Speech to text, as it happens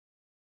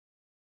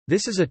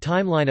This is a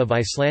timeline of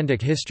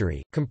Icelandic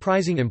history,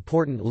 comprising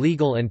important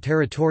legal and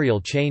territorial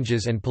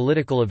changes and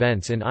political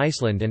events in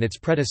Iceland and its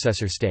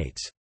predecessor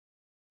states.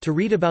 To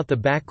read about the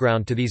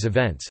background to these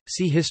events,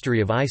 see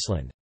History of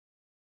Iceland.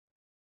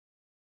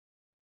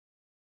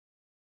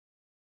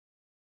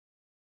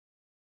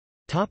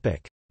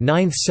 Topic: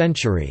 9th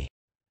century.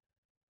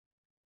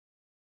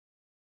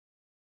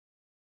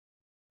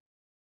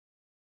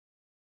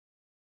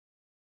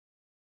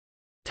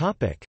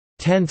 Topic: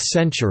 10th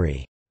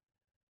century.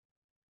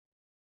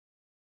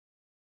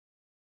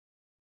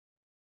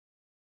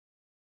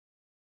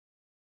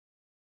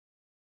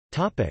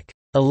 Topic: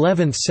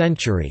 11th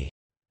century.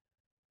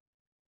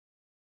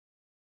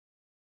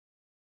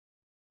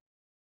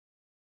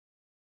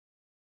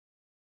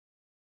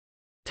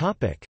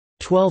 Topic: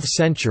 12th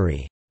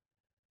century.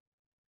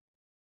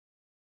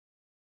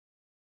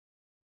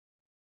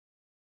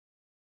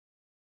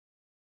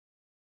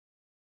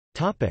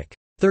 Topic: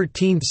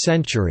 13th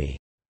century.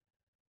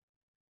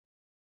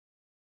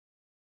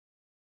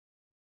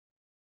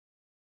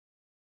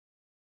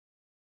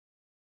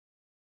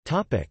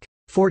 Topic: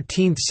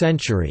 14th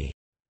century.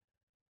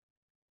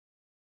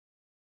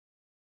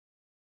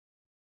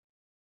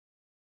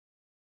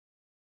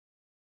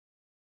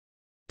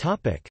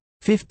 Topic: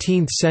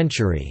 15th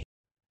century.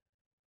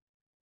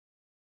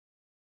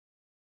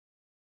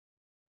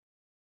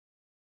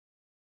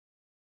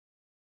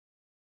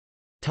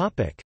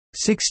 Topic: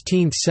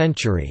 16th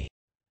century.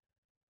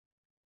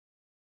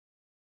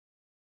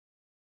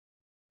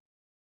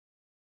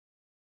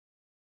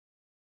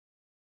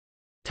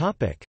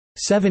 Topic: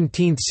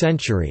 17th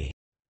century.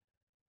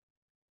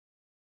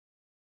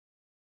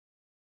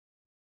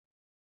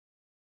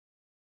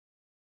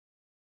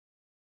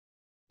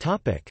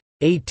 Topic: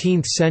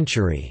 18th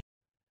century.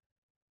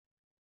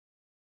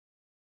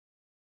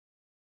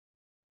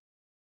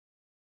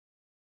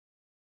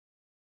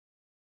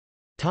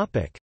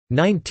 Topic: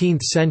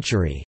 19th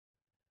century.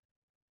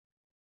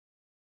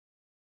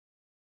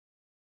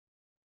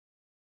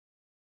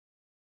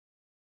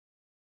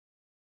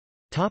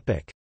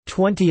 Topic: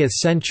 20th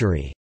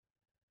century.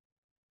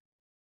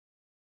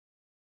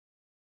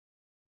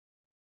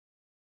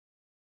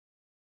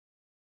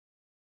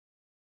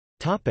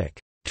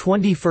 Topic: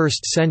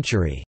 21st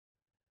century.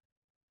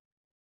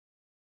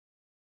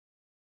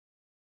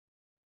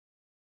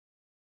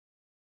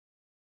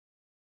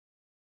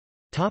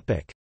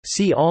 Topic: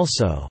 See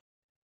also.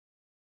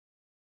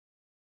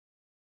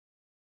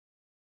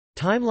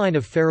 Timeline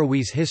of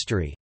Faroese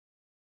history.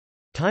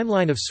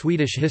 Timeline of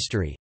Swedish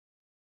history.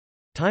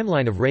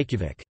 Timeline of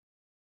Reykjavik.